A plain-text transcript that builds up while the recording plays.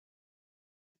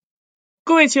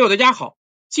各位棋友大家好，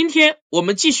今天我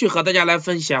们继续和大家来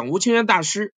分享吴清源大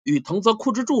师与藤泽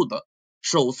库之助的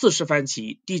首次十番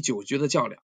棋第9局的较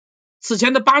量。此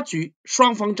前的8局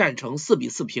双方战成4比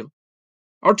4平，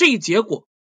而这一结果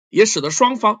也使得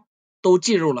双方都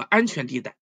进入了安全地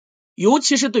带，尤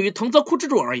其是对于藤泽库之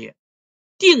助而言，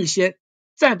定先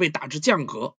再被打至降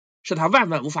格是他万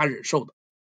万无法忍受的。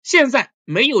现在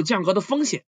没有降格的风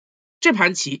险，这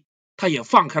盘棋他也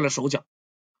放开了手脚，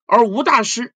而吴大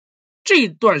师这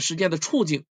段时间的处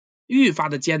境愈发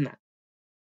的艰难。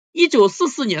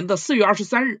1944年的4月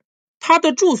23日，他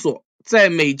的住所在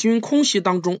美军空袭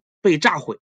当中被炸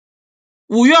毁。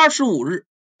5月25日，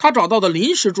他找到的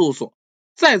临时住所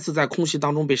再次在空袭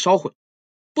当中被烧毁，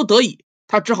不得已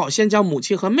他只好先将母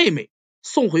亲和妹妹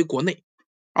送回国内，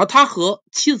而他和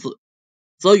妻子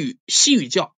则与西语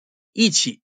教一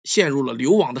起陷入了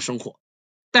流亡的生活。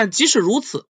但即使如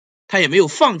此，他也没有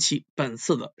放弃本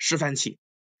次的十番棋。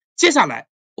接下来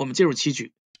我们进入棋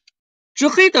局，执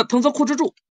黑的藤泽库之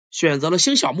助选择了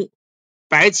星小目，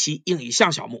白棋应以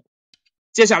象小目。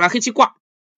接下来黑棋挂，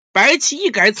白棋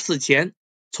一改此前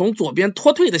从左边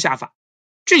脱退的下法，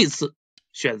这一次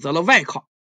选择了外靠，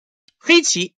黑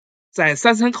棋在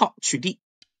3-3靠取地，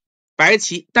白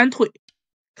棋单退，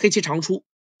黑棋长出，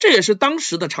这也是当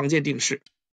时的常见定式。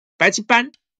白棋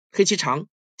搬，黑棋长，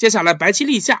接下来白棋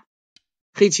立下，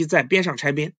黑棋在边上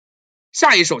拆边。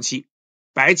下一手棋，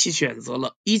白棋选择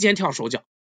了一间跳手脚。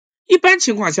一般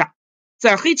情况下，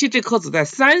在黑棋这颗子在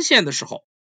3线的时候，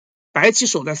白棋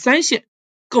守在3线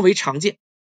更为常见，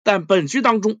但本局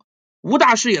当中吴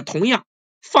大师也同样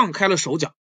放开了手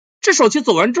脚。这手棋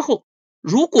走完之后，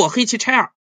如果黑棋拆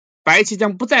2，白棋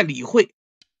将不再理会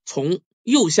从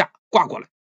右下挂过来。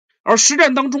而实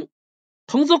战当中，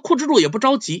藤泽库之助也不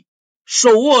着急，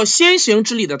手握先行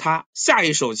之力的他，下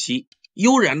一手棋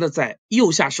悠然的在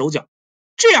右下手脚。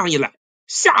这样一来，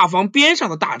下方边上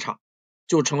的大场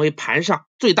就成为盘上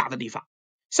最大的地方。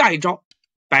下一招，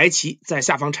白棋在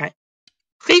下方拆，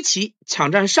黑棋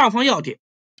抢占上方要点，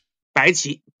白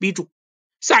棋逼住。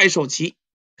下一手棋，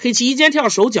黑棋一间跳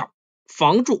手脚，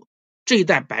防住这一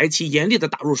带白棋严厉的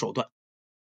打入手段，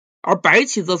而白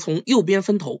棋则从右边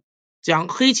分头，将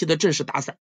黑棋的阵势打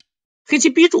散。黑棋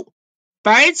逼住，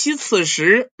白棋此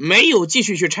时没有继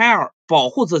续去拆2保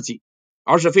护自己，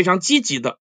而是非常积极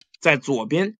的在左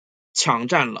边抢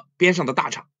占了边上的大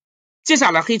场。接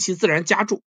下来黑棋自然夹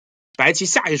住，白棋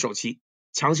下一手棋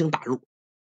强行打入，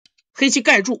黑棋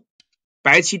盖住，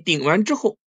白棋顶完之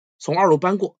后从2路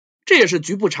搬过，这也是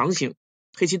局部常形。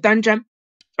黑棋单粘，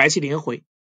白棋连回，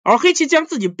而黑棋将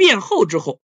自己变后之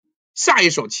后，下一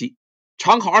手棋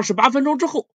长考28分钟之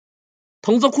后，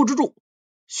藤泽库之助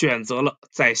选择了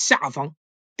在下方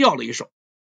掉了一手。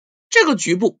这个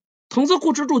局部藤泽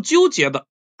库之助纠结的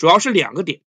主要是2个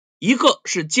点，一个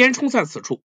是尖冲在此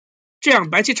处，这样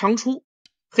白棋长出，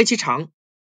黑棋长，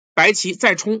白棋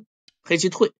再冲，黑棋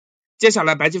退，接下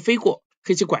来白棋飞过，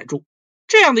黑棋拐住，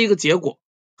这样的一个结果，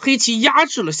黑棋压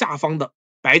制了下方的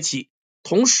白棋，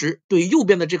同时对右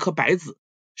边的这颗白子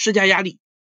施加压力，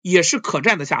也是可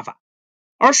战的下法。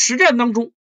而实战当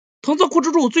中，藤泽库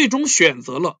之助最终选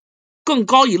择了更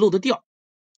高一路的调，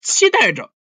期待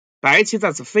着白棋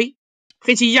在此飞，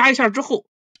黑棋压一下之后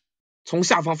从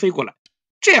下方飞过来，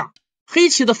这样黑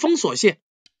棋的封锁线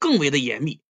更为的严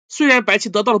密。虽然白棋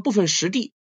得到了部分实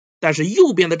地，但是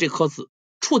右边的这颗子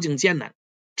处境艰难，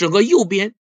整个右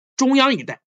边中央一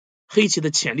带黑棋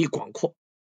的潜力广阔，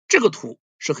这个图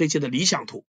是黑棋的理想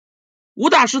图。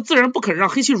吴大师自然不肯让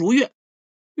黑棋如愿，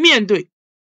面对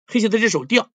黑棋的这手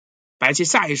调，白棋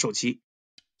下一手棋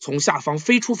从下方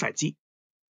飞出反击，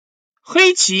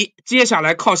黑棋接下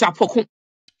来靠下破空，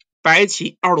白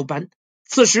棋2路搬，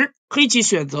此时黑棋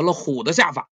选择了虎的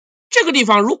下法。这个地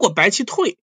方如果白棋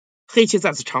退，黑棋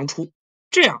再次长出，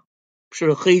这样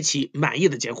是黑棋满意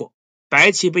的结果。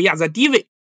白棋被压在低位，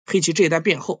黑棋这一带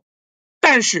变后，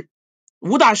但是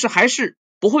吴大师还是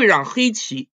不会让黑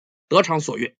棋得偿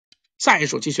所愿，下一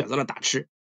手棋选择了打吃。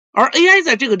而 AI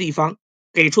在这个地方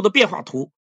给出的变化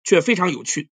图却非常有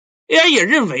趣， AI 也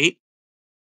认为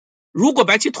如果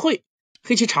白棋退，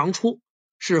黑棋长出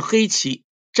是黑棋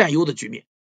占优的局面。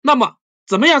那么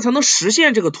怎么样才能实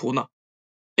现这个图呢？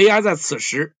 AI 在此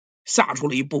时下出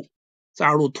了一步在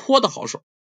2路拖的好手，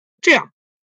这样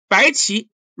白棋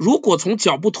如果从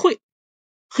脚步退，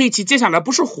黑棋接下来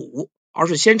不是虎而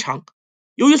是先长，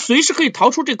由于随时可以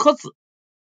逃出这颗子，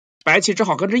白棋只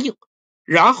好跟着应，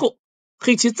然后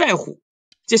黑棋再虎，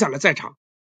接下来再长，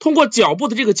通过脚步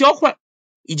的这个交换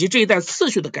以及这一带次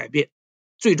序的改变，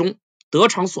最终得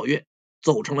偿所愿，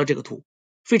走成了这个图，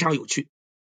非常有趣。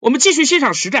我们继续欣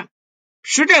赏实战。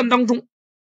实战当中，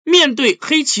面对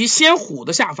黑棋先虎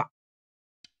的下法，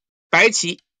白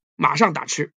棋马上打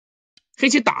吃，黑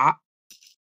棋打，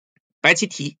白棋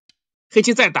提，黑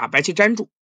棋再打，白棋粘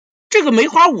住。这个梅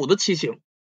花5的棋形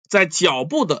在脚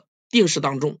步的定式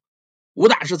当中，吴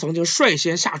大师曾经率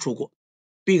先下出过，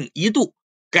并一度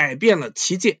改变了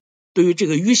棋界对于这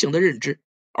个迂形的认知。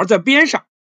而在边上，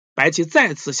白棋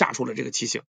再次下出了这个棋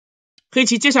形，黑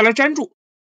棋接下来粘住，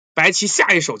白棋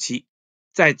下一手棋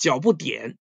在脚步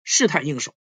点试探应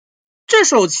手。这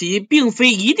手棋并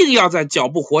非一定要在脚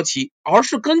步活棋，而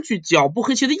是根据脚步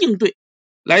黑棋的应对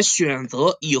来选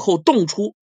择以后动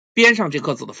出边上这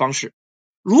颗子的方式。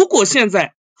如果现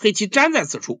在黑棋粘在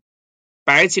此处，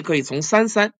白棋可以从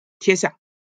3-3贴下，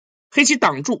黑棋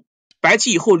挡住，白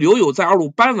棋以后留有在2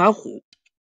路搬完虎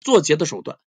做劫的手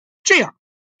段，这样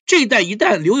这一带一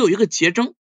旦留有一个劫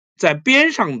争，在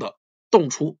边上的动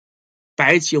出，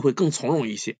白棋会更从容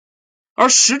一些。而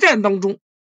实战当中，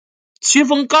棋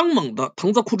风刚猛的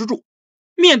藤泽库之助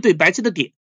面对白棋的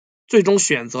点，最终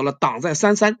选择了挡在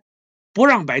3-3，不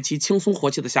让白棋轻松活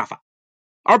棋的下法。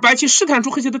而白棋试探出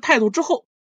黑棋的态度之后，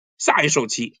下一手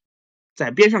棋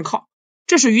在边上靠，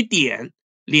这是与点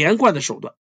连贯的手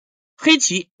段。黑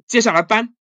棋接下来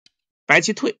搬，白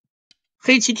棋退，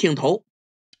黑棋挺头，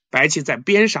白棋在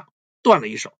边上断了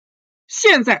一手。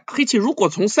现在黑棋如果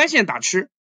从3线打吃，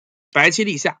白棋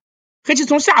立下，黑棋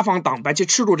从下方挡，白棋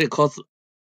吃住这颗子，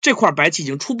这块白棋已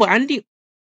经初步安定，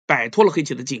摆脱了黑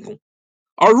棋的进攻。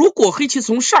而如果黑棋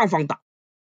从上方打，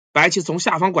白棋从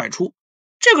下方拐出，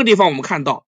这个地方我们看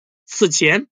到此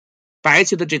前白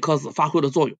棋的这颗子发挥了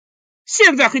作用，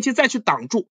现在黑棋再去挡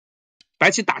住，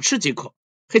白棋打吃即可，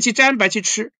黑棋粘，白棋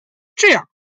吃，这样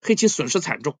黑棋损失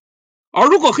惨重。而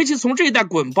如果黑棋从这一带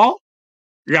滚包，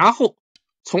然后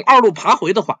从2路爬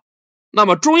回的话，那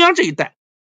么中央这一带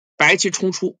白棋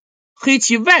冲出，黑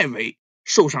棋外围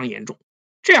受伤严重，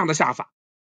这样的下法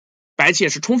白棋也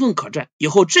是充分可战，以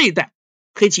后这一带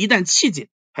黑棋一旦气紧，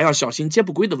还要小心接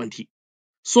不归的问题。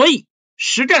所以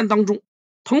实战当中，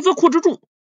藤泽库之助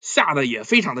下的也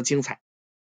非常的精彩。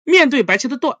面对白棋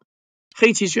的断，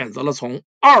黑棋选择了从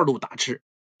2路打吃，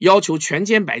要求全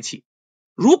歼白棋。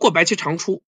如果白棋长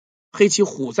出，黑棋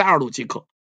虎在2路即可，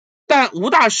但吴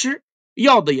大师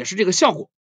要的也是这个效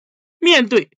果。面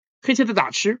对黑棋的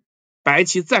打吃，白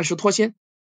棋暂时脱先，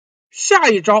下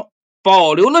一招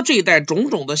保留了这一带种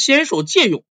种的先手借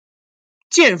用，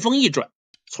剑锋一转，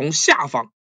从下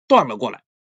方断了过来。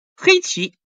黑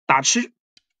棋打吃，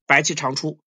白棋长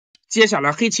出，接下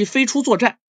来黑棋飞出作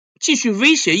战，继续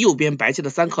威胁右边白棋的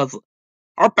3颗子，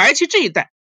而白棋这一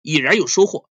带已然有收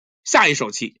获。下一手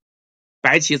棋，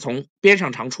白棋从边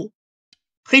上长出，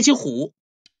黑棋虎，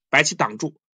白棋挡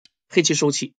住，黑棋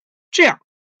收气，这样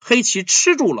黑棋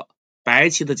吃住了白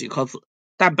棋的几颗子，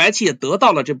但白棋也得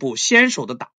到了这步先手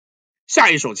的打。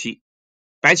下一手棋，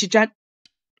白棋粘，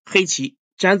黑棋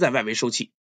粘在外围收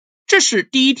气。这是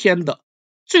第一天的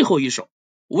最后一手，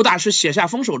吴大师写下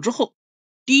封手之后，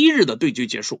第一日的对局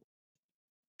结束。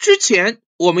之前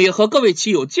我们也和各位棋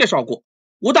友介绍过，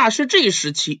吴大师这一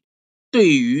时期对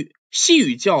于西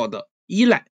语教的依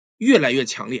赖越来越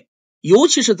强烈，尤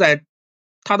其是在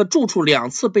他的住处2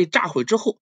次被炸毁之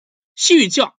后，西语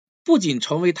教不仅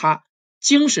成为他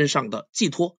精神上的寄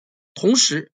托，同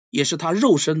时也是他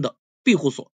肉身的庇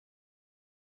护所。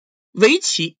围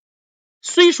棋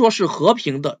虽说是和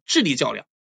平的智力较量，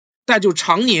但就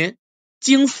常年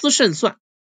精思慎算，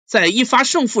在一发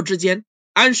胜负之间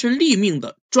安身立命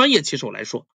的专业棋手来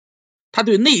说，他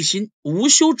对内心无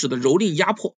休止的蹂躏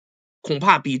压迫，恐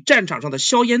怕比战场上的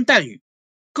硝烟弹雨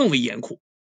更为严酷。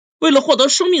为了获得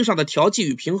生命上的调剂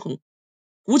与平衡，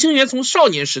吴清源从少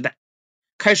年时代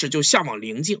开始就向往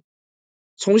宁静，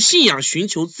从信仰寻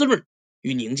求滋润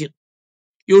与宁静，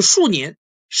有数年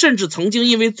甚至曾经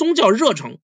因为宗教热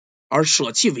诚而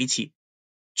舍弃围棋，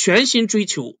全心追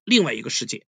求另外一个世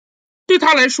界。对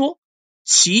他来说，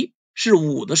棋是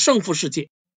武的胜负世界，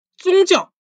宗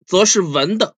教则是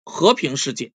文的和平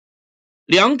世界，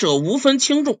两者无分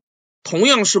轻重，同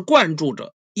样是灌注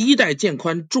着衣带渐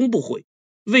宽终不悔，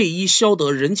为伊消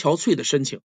得人憔悴的深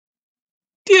情。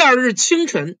第2日清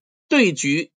晨，对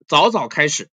局早早开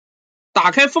始，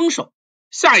打开封手，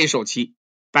下一手棋，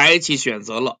白棋选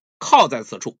择了靠在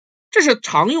此处，这是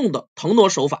常用的腾挪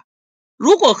手法。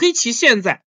如果黑棋现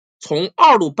在从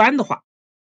2路搬的话，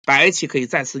白棋可以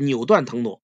再次扭断腾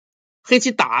挪，黑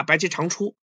棋打，白棋长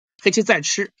出，黑棋再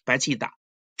吃，白棋一打，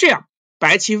这样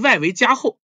白棋外围加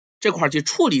厚，这块棋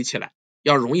处理起来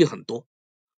要容易很多。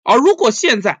而如果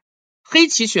现在黑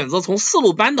棋选择从4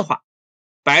路搬的话，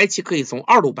白棋可以从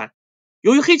2路搬，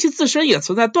由于黑棋自身也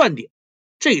存在断点，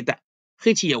这一带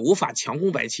黑棋也无法强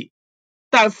攻白棋，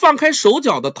但放开手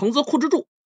脚的藤泽库之助，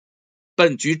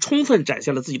本局充分展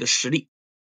现了自己的实力。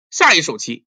下一手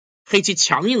棋，黑棋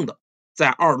强硬的在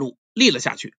二路立了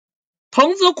下去。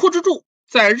藤泽库之助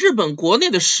在日本国内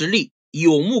的实力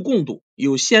有目共睹，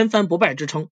有先番不败之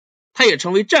称，他也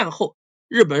成为战后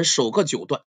日本首个九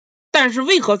段。但是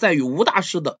为何在与吴大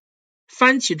师的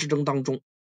番棋之争当中，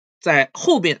在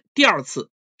后边第二次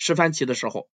十番棋的时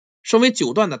候，身为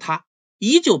九段的他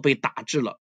依旧被打至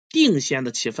了定先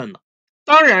的棋分呢？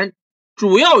当然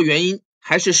主要原因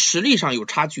还是实力上有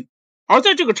差距，而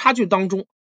在这个差距当中，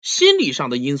心理上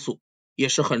的因素也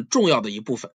是很重要的一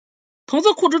部分。藤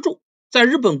泽库之助在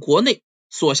日本国内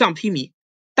所向披靡，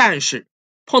但是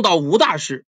碰到吴大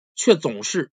师却总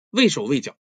是畏手畏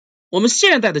脚。我们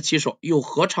现代的棋手又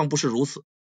何尝不是如此？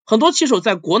很多棋手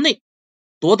在国内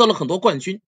夺得了很多冠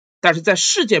军，但是在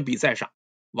世界比赛上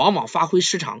往往发挥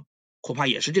失常，恐怕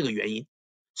也是这个原因。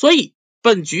所以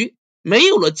本局没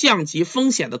有了降级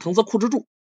风险的藤泽库之助，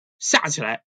下起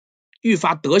来愈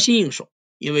发得心应手，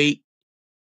因为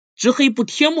执黑不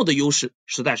贴目的优势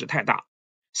实在是太大了。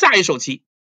下一手棋，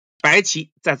白棋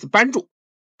再次扳住，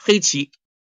黑棋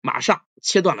马上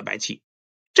切断了白棋，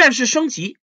战事升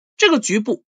级。这个局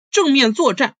部正面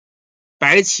作战，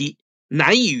白棋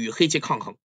难以与黑棋抗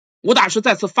衡。吴大师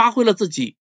再次发挥了自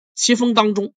己棋风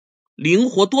当中灵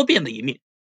活多变的一面。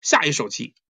下一手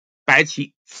棋，白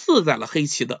棋刺在了黑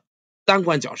棋的单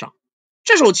关角上。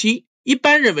这手棋一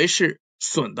般认为是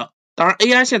损的，当然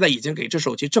AI 现在已经给这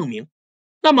手棋证明。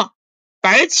那么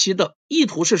白棋的意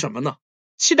图是什么呢？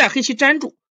期待黑棋粘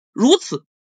住，如此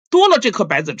多了这颗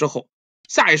白子之后，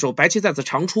下一手白棋再次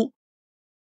长出，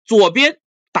左边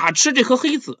打吃这颗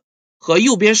黑子和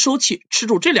右边收气吃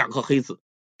住这两颗黑子，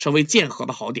成为剑合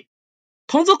的好点。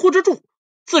藤泽库之助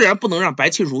自然不能让白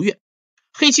棋如愿，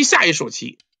黑棋下一手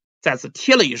棋再次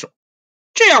贴了一手。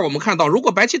这样我们看到，如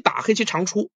果白棋打黑棋长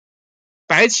出，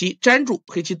白棋粘住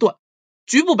黑棋断，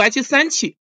局部白棋3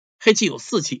气，黑棋有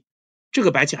4气，这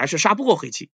个白棋还是杀不过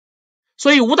黑棋。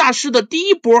所以吴大师的第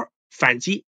一波反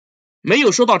击没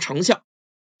有收到成效，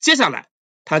接下来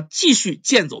他继续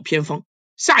剑走偏锋，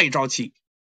下一招棋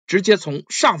直接从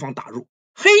上方打入。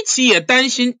黑棋也担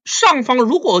心上方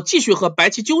如果继续和白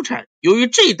棋纠缠，由于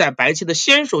这一代白棋的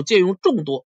先手借用众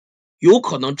多，有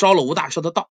可能招了吴大师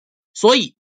的道，所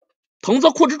以藤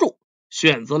泽库之助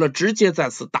选择了直接再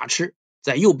次打吃，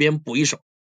在右边补一手。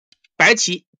白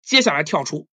棋接下来跳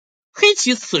出，黑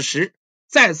棋此时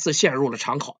再次陷入了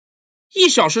长考。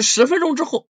1小时10分钟之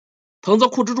后，藤泽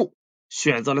库之助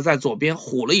选择了在左边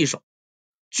虎了一手。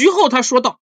局后他说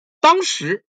道，当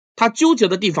时他纠结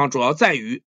的地方主要在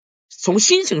于从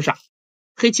心情上，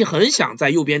黑棋很想在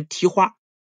右边提花，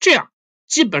这样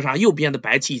基本上右边的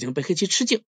白棋已经被黑棋吃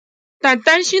净，但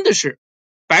担心的是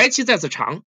白棋再次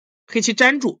长，黑棋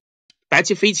粘住，白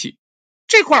棋飞棋，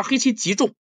这块黑棋极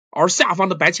重，而下方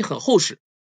的白棋很厚实，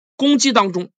攻击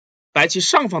当中白棋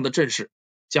上方的阵势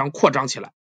将扩张起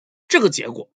来。这个结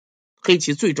果黑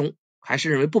棋最终还是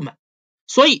认为不满，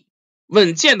所以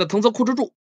稳健的藤泽库之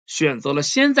助选择了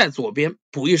先在左边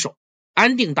补一手，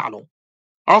安定大龙。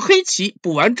而黑棋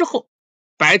补完之后，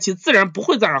白棋自然不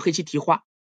会再让黑棋提花，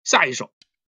下一手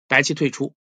白棋退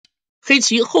出，黑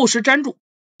棋厚实粘住，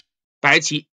白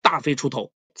棋大飞出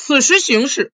头。此时形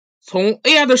势从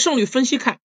AI 的胜率分析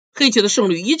看，黑棋的胜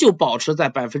率依旧保持在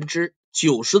 90%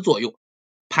 左右，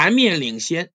盘面领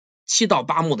先7到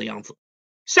8目的样子。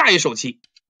下一手棋，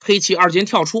黑棋二间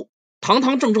跳出，堂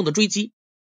堂正正的追击。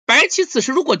白棋此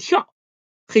时如果跳，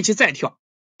黑棋再跳，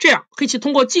这样黑棋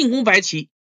通过进攻白棋，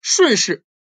顺势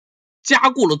加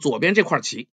固了左边这块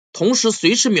棋，同时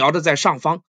随时瞄着在上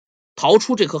方逃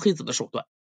出这颗黑子的手段。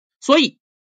所以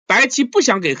白棋不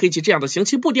想给黑棋这样的行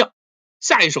棋步调，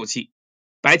下一手棋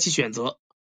白棋选择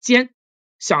尖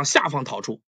向下方逃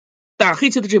出，但黑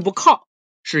棋的这步靠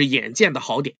是眼见的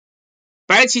好点。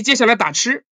白棋接下来打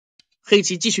吃，黑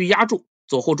棋继续压住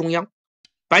左后中央，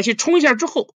白棋冲一下之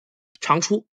后长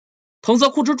出，藤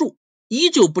泽库之助依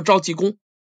旧不着急攻，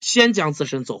先将自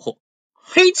身走后。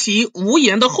黑棋无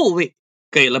言的后卫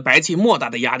给了白棋莫大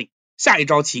的压力。下一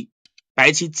招棋，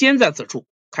白棋尖在此处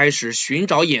开始寻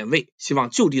找眼位，希望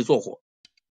就地做活。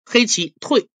黑棋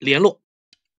退联络，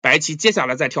白棋接下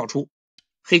来再跳出，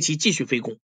黑棋继续飞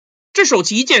攻。这手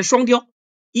棋一箭双雕，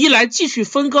一来继续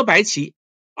分割白棋，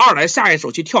二来下一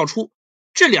手棋跳出，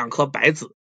这两颗白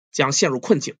子将陷入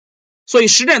困境。所以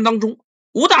实战当中，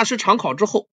吴大师长考之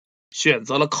后选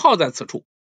择了靠在此处，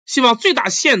希望最大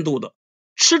限度的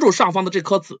吃住上方的这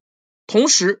颗子，同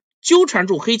时纠缠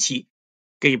住黑棋，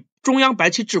给中央白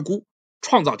棋制孤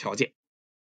创造条件。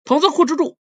藤泽库之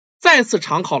助再次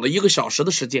长考了1个小时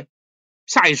的时间。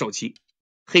下一手棋，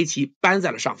黑棋扳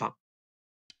在了上方，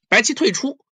白棋退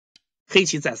出，黑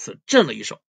棋再次震了一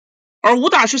手。而吴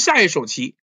大师下一手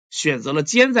棋选择了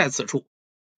尖在此处，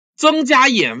增加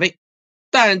眼位，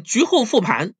但局后复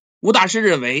盘，吴大师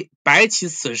认为白棋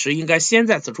此时应该先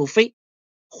在此处飞，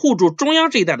护住中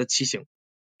央这一带的棋形。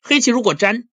黑棋如果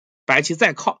粘，白棋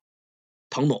再靠，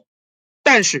腾挪。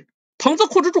但是藤泽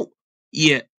库之助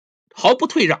也毫不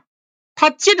退让，他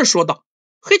接着说道，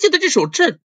黑棋的这手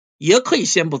阵也可以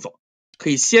先不走，可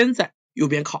以先在右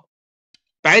边靠，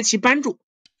白棋扳住，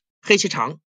黑棋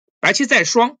长，白棋再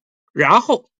双，然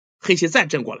后黑棋再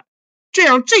震过来，这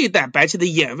样这一带白棋的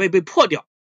眼位被破掉，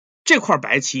这块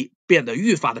白棋变得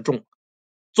愈发的重。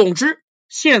总之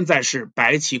现在是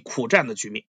白棋苦战的局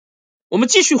面。我们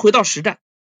继续回到实战，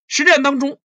实战当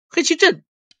中黑棋震，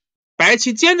白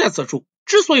棋坚在此处。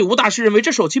之所以吴大师认为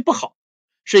这手棋不好，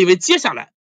是因为接下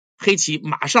来黑棋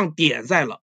马上点在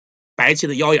了白棋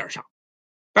的腰眼上，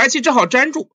白棋只好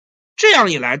粘住，这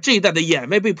样一来这一带的眼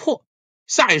位被破。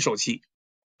下一手棋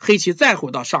黑棋再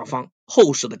回到上方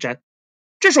后势的粘，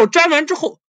这手粘完之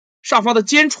后，上方的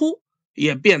尖出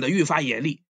也变得愈发严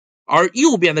厉，而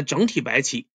右边的整体白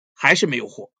棋还是没有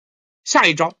活。下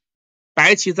一招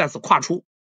白棋再次跨出，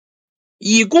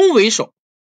以攻为守，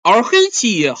而黑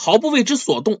棋也毫不为之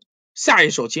所动。下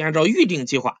一手棋按照预定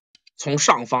计划从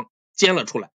上方尖了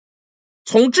出来，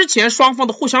从之前双方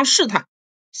的互相试探，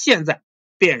现在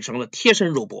变成了贴身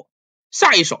肉搏。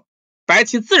下一手白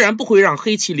棋自然不会让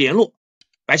黑棋联络，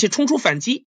白棋冲出反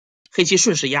击，黑棋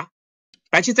顺势压，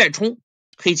白棋再冲，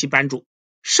黑棋扳住，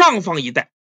上方一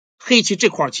带黑棋这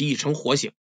块棋已成活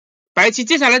形，白棋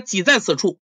接下来挤在此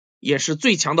处也是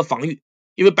最强的防御，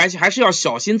因为白棋还是要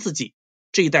小心自己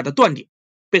这一带的断点，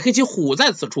被黑棋唬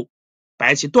在此处，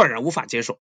白棋断然无法接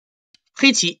受。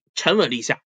黑棋沉稳立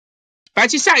下，白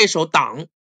棋下一手挡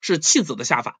是弃子的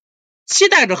下法，期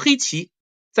待着黑棋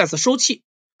再次收气，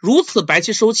如此白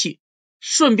棋收气，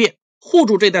顺便护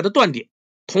住这一带的断点，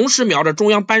同时瞄着中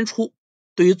央搬出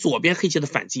对于左边黑棋的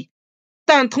反击。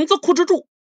但藤泽库之助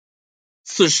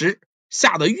此时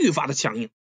下得愈发的强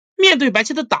硬，面对白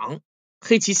棋的挡，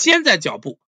黑棋先在脚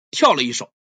步跳了一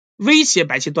手，威胁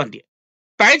白棋断点。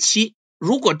白棋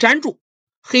如果粘住，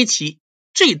黑棋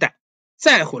这一带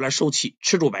再回来收气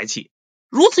吃住白棋，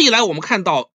如此一来，我们看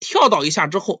到跳倒一下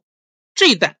之后，这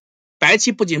一带白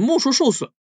棋不仅目数受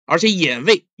损，而且眼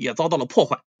位也遭到了破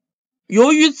坏。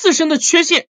由于自身的缺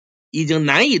陷，已经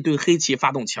难以对黑棋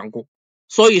发动强攻，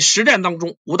所以实战当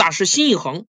中吴大师心一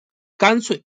横，干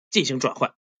脆进行转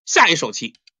换。下一手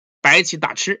棋白棋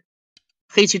打吃，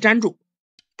黑棋粘住，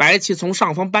白棋从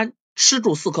上方扳吃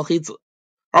住4颗黑子，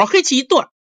而黑棋一断，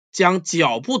将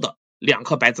脚部的2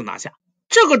颗白子拿下。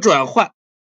这个转换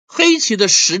黑棋的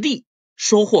实地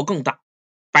收获更大，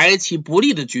白棋不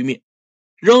利的局面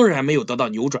仍然没有得到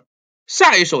扭转。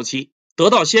下一手棋得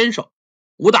到先手，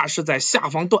吴大师在下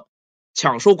方断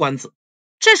抢收官子，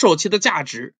这手棋的价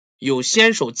值有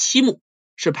先手7目，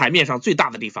是牌面上最大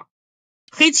的地方。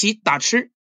黑棋打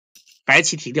吃，白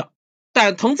棋提掉，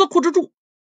但藤泽库之助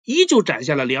依旧展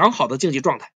现了良好的竞技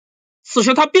状态，此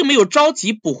时他并没有着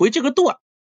急补回这个断。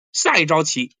下一招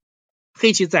棋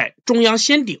黑棋在中央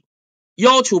先顶，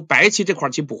要求白棋这块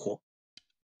棋补活，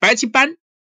白棋扳，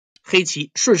黑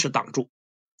棋顺势挡住。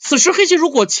此时黑棋如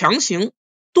果强行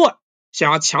断，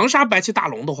想要强杀白棋大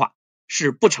龙的话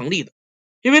是不成立的，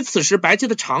因为此时白棋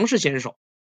的长是先手，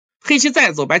黑棋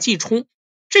再走，白棋一冲，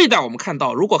这一带我们看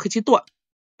到如果黑棋断，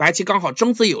白棋刚好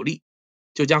争子有力，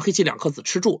就将黑棋2颗子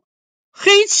吃住了。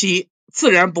黑棋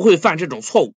自然不会犯这种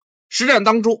错误，实战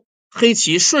当中黑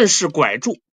棋顺势拐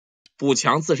住补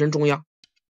强自身中央，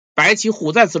白棋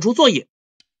虎在此处做野，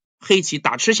黑棋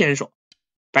打吃先手，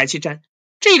白棋粘。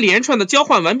这一连串的交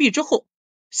换完毕之后，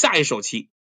下一手棋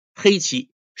黑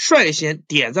棋率先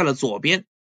点在了左边，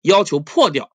要求破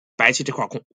掉白棋这块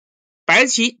空，白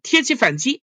棋贴棋反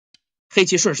击，黑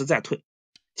棋顺势再退，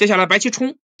接下来白棋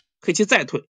冲，黑棋再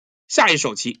退。下一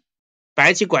手棋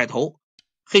白棋拐头，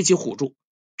黑棋唬住，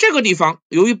这个地方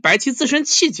由于白棋自身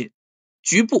气紧，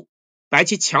局部白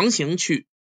棋强行去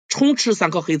冲吃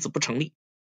3颗黑子不成立，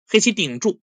黑棋顶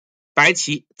住，白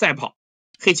棋再跑，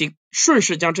黑棋顺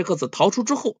势将这颗子逃出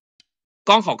之后，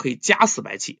刚好可以夹死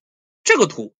白棋，这个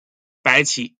图白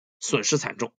棋损失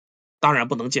惨重，当然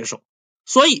不能接受。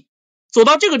所以走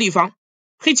到这个地方，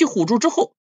黑棋唬住之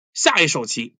后，下一手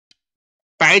棋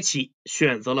白棋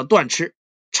选择了断吃，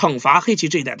惩罚黑棋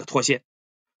这一带的脱先，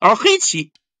而黑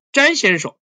棋粘先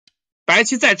手，白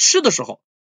棋在吃的时候，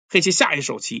黑棋下一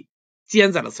手棋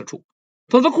尖在了此处。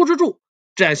藤泽库之助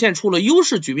展现出了优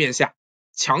势局面下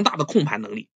强大的控盘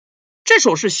能力，这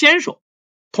手是先手，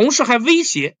同时还威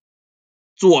胁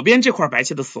左边这块白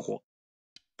棋的死活，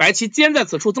白棋尖在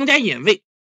此处增加眼位，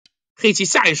黑棋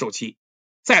下一手棋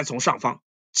再从上方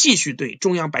继续对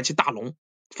中央白棋大龙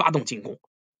发动进攻。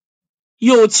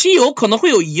有棋友可能会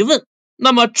有疑问，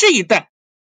那么这一带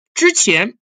之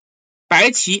前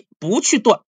白棋不去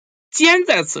断，坚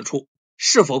在此处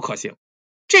是否可行？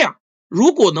这样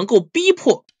如果能够逼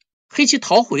迫黑棋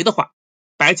逃回的话，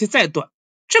白棋再断，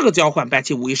这个交换白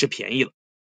棋无疑是便宜了。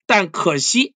但可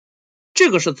惜这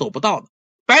个是走不到的，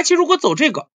白棋如果走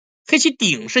这个，黑棋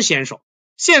顶是先手，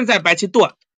现在白棋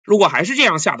断，如果还是这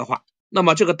样下的话，那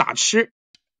么这个打吃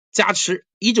加吃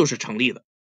依旧是成立的。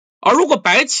而如果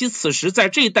白棋此时在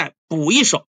这一带补一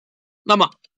手，那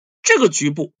么这个局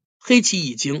部黑棋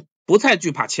已经不再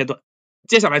惧怕切断，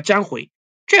接下来粘回，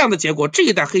这样的结果，这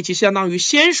一带黑棋相当于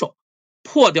先手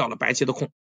破掉了白棋的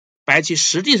空，白棋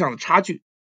实际上的差距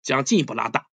将进一步拉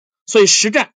大，所以实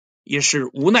战也是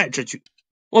无奈之举。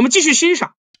我们继续欣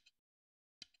赏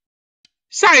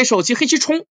下一手棋，黑棋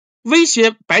冲威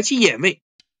胁白棋眼位，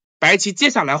白棋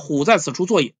接下来虎在此处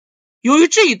作野。由于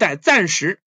这一带暂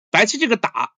时白棋这个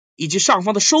打以及上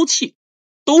方的收气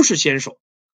都是先手，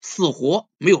死活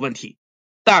没有问题，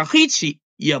但黑棋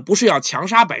也不是要强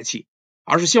杀白棋，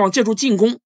而是希望借助进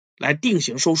攻来定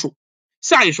型收束。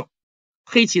下一手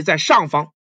黑棋在上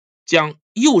方将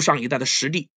右上一带的实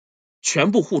力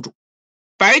全部护住，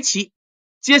白棋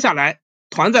接下来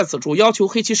团在此处要求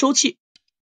黑棋收气，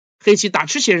黑棋打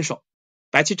吃先手，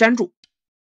白棋粘住，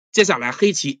接下来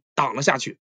黑棋挡了下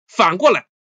去，反过来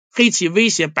黑棋威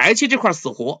胁白棋这块死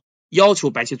活，要求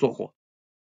白棋做活，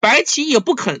白棋也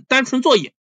不肯单纯做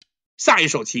野。下一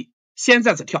手棋先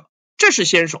在此跳，这是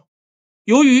先手，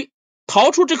由于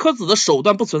逃出这颗子的手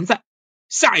段不存在，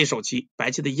下一手棋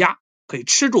白棋的压可以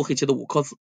吃住黑棋的5颗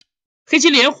子，黑棋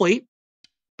连回，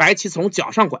白棋从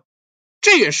角上管，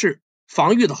这也是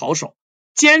防御的好手，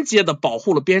间接的保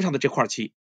护了边上的这块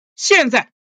棋。现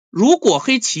在如果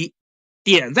黑棋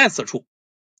点在此处，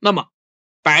那么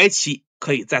白棋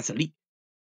可以在此立，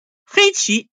黑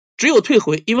棋只有退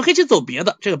回，因为黑棋走别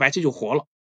的，这个白棋就活了。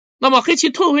那么黑棋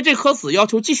退回这颗子，要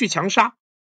求继续强杀，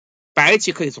白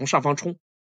棋可以从上方冲，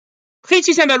黑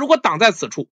棋现在如果挡在此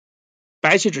处，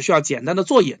白棋只需要简单的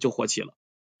做野就活棋了。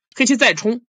黑棋再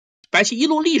冲，白棋一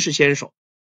路立是先手，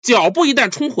脚步一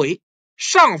旦冲回，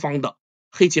上方的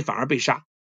黑棋反而被杀，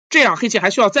这样黑棋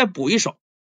还需要再补一手，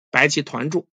白棋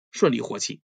团住顺利活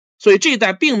棋，所以这一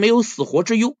带并没有死活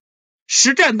之忧。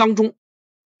实战当中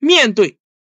面对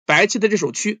白棋的这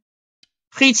手区，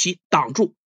黑棋挡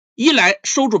住，一来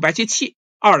收住白棋气，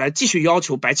二来继续要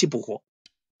求白棋补活，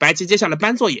白棋接下来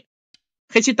搬做野，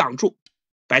黑棋挡住，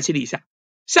白棋立下，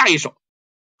下一手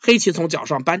黑棋从角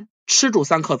上搬吃住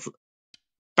3颗子，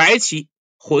白棋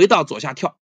回到左下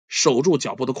跳守住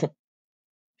脚步的空。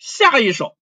下一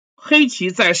手黑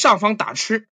棋在上方打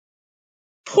吃，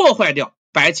破坏掉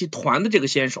白棋团的这个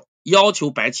先手，要求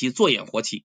白棋做眼活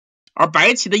棋，而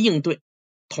白棋的应对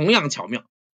同样巧妙，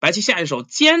白棋下一手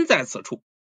坚在此处，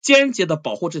间接的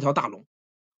保护这条大龙。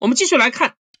我们继续来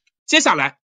看，接下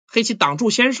来黑棋挡住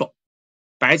先手，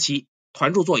白棋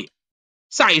团住做野，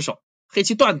下一手黑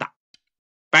棋断打，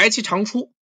白棋长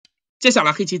出，接下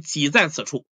来黑棋挤在此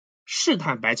处试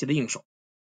探白棋的应手，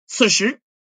此时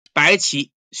白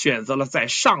棋选择了在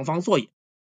上方做野。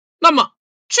那么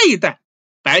这一带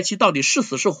白棋到底是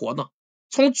死是活呢？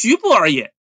从局部而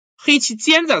言，黑棋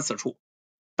坚在此处，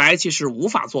白棋是无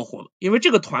法做活的，因为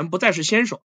这个团不再是先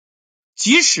手，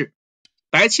即使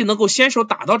白棋能够先手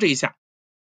打到这一下，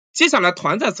接下来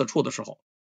团在此处的时候，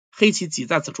黑棋挤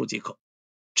在此处即可，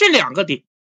这2个点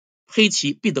黑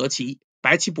棋必得其一，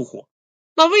白棋不活。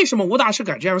那为什么吴大师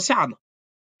敢这样下呢？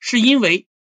是因为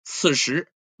此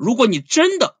时如果你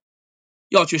真的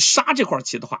要去杀这块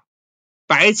棋的话，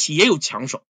白棋也有强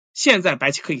手，现在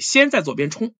白棋可以先在左边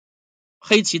冲，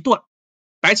黑棋断，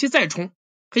白棋再冲，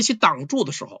黑棋挡住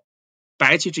的时候，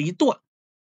白棋这一断，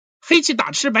黑棋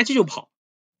打吃，白棋就跑，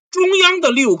中央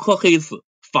的6颗黑子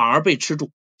反而被吃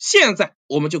住，现在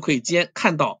我们就可以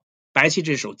看到白棋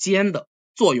这手尖的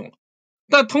作用了。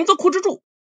但藤泽库之助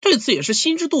对此也是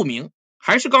心知肚明，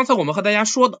还是刚才我们和大家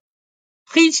说的，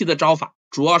黑棋的招法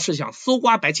主要是想搜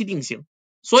刮白棋定型，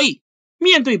所以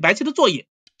面对白棋的做野，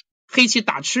黑棋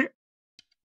打吃，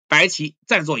白棋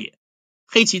再做野，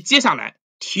黑棋接下来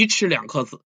提吃2颗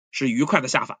子是愉快的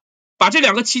下法，把这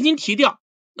2个棋筋提掉，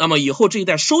那么以后这一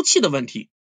带收气的问题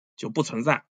就不存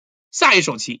在。下一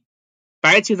手棋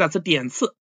白棋在此点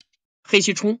刺，黑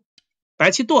棋冲，白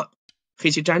棋断，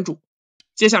黑棋粘住，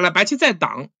接下来白棋再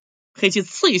挡，黑棋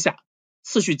刺一下，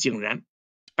次序井然，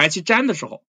白棋粘的时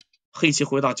候黑棋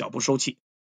回到脚步收气，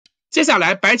接下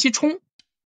来白棋冲，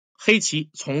黑棋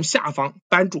从下方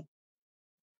扳住，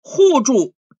护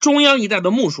住中央一带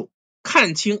的目数，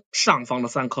看清上方的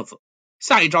3颗子。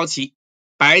下一招棋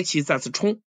白棋再次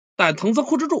冲，但藤泽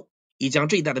库之助已将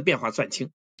这一带的变化算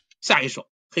清，下一手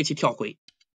黑棋跳回，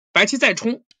白棋再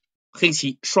冲，黑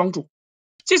棋双住，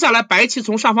接下来白棋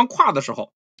从上方跨的时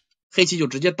候，黑棋就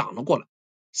直接挡了过来。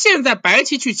现在白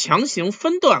棋去强行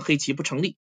分断黑棋不成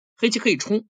立，黑棋可以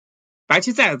冲，白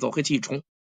棋再走，黑棋一冲，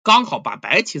刚好把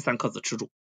白棋3颗子吃住，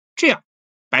这样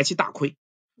白棋大亏。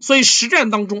所以实战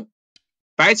当中，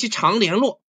白棋长联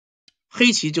络，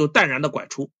黑棋就淡然的拐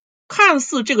出，看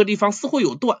似这个地方似乎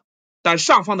有断，但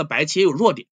上方的白棋也有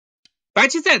弱点，白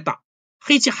棋再打，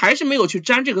黑棋还是没有去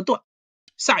粘这个断，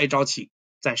下一招棋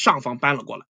在上方搬了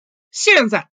过来。现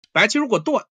在白棋如果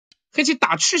断，黑棋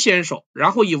打吃先手，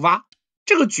然后一挖，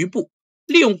这个局部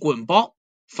利用滚包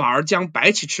反而将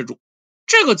白棋吃住，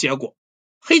这个结果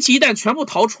黑棋一旦全部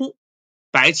逃出，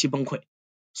白棋崩溃，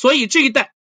所以这一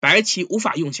带白棋无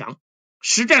法用强。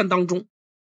实战当中，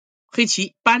黑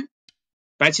棋搬，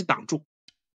白棋挡住，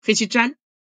黑棋粘，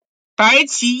白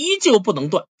棋依旧不能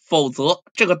断，否则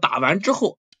这个打完之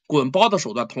后滚包的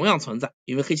手段同样存在，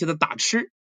因为黑棋的打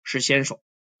吃是先手，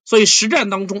所以实战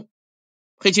当中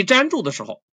黑棋粘住的时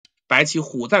候，白棋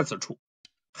虎在此处，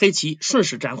黑棋顺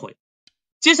势粘回。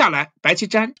接下来白棋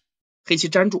粘，黑棋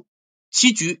粘住，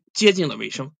棋局接近了尾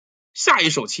声。下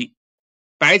一手棋，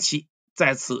白棋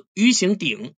在此迂形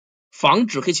顶，防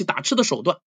止黑棋打吃的手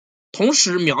段，同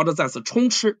时瞄着在此冲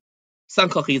吃3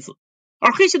颗黑子，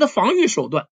而黑棋的防御手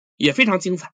段也非常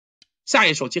精彩。下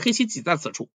一手棋黑棋挤在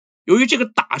此处，由于这个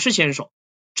打是先手，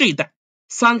这一带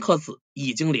3颗子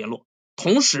已经联络，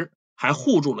同时还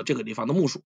护住了这个地方的目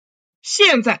数。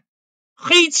现在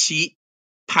黑棋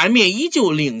盘面依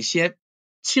旧领先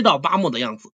7到8目的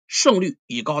样子，胜率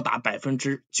已高达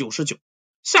 99%。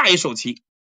 下一手棋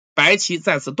白棋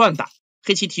在此断打，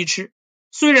黑棋提吃，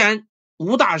虽然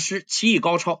吴大师棋艺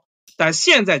高超，但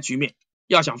现在局面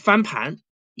要想翻盘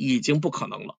已经不可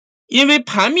能了，因为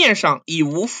盘面上已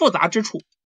无复杂之处。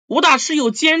吴大师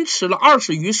又坚持了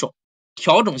20余手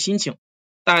调整心情，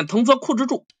但藤泽库之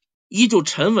助依旧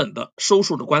沉稳的收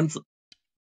束着官子，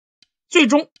最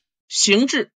终行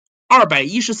至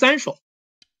213手，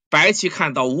白棋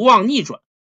看到无望逆转，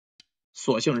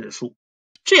索性认输。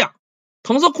这样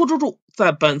藤泽库之助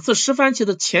在本次十番棋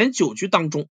的前9局当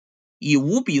中以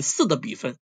5比4的比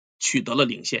分取得了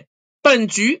领先。本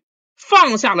局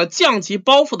放下了降级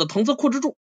包袱的藤泽库之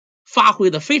助发挥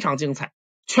的非常精彩，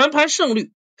全盘胜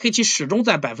率黑棋始终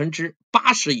在 80%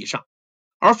 以上，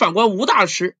而反观吴大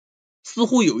师似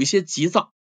乎有一些急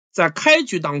躁，在开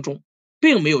局当中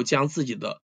并没有将自己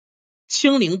的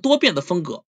轻灵多变的风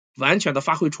格完全的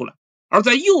发挥出来，而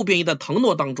在右边翼的腾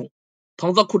挪当中，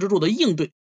藤泽库之助的应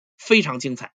对非常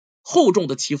精彩，厚重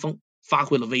的棋风发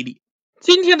挥了威力。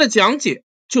今天的讲解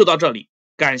就到这里，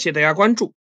感谢大家关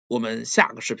注，我们下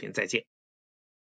个视频再见。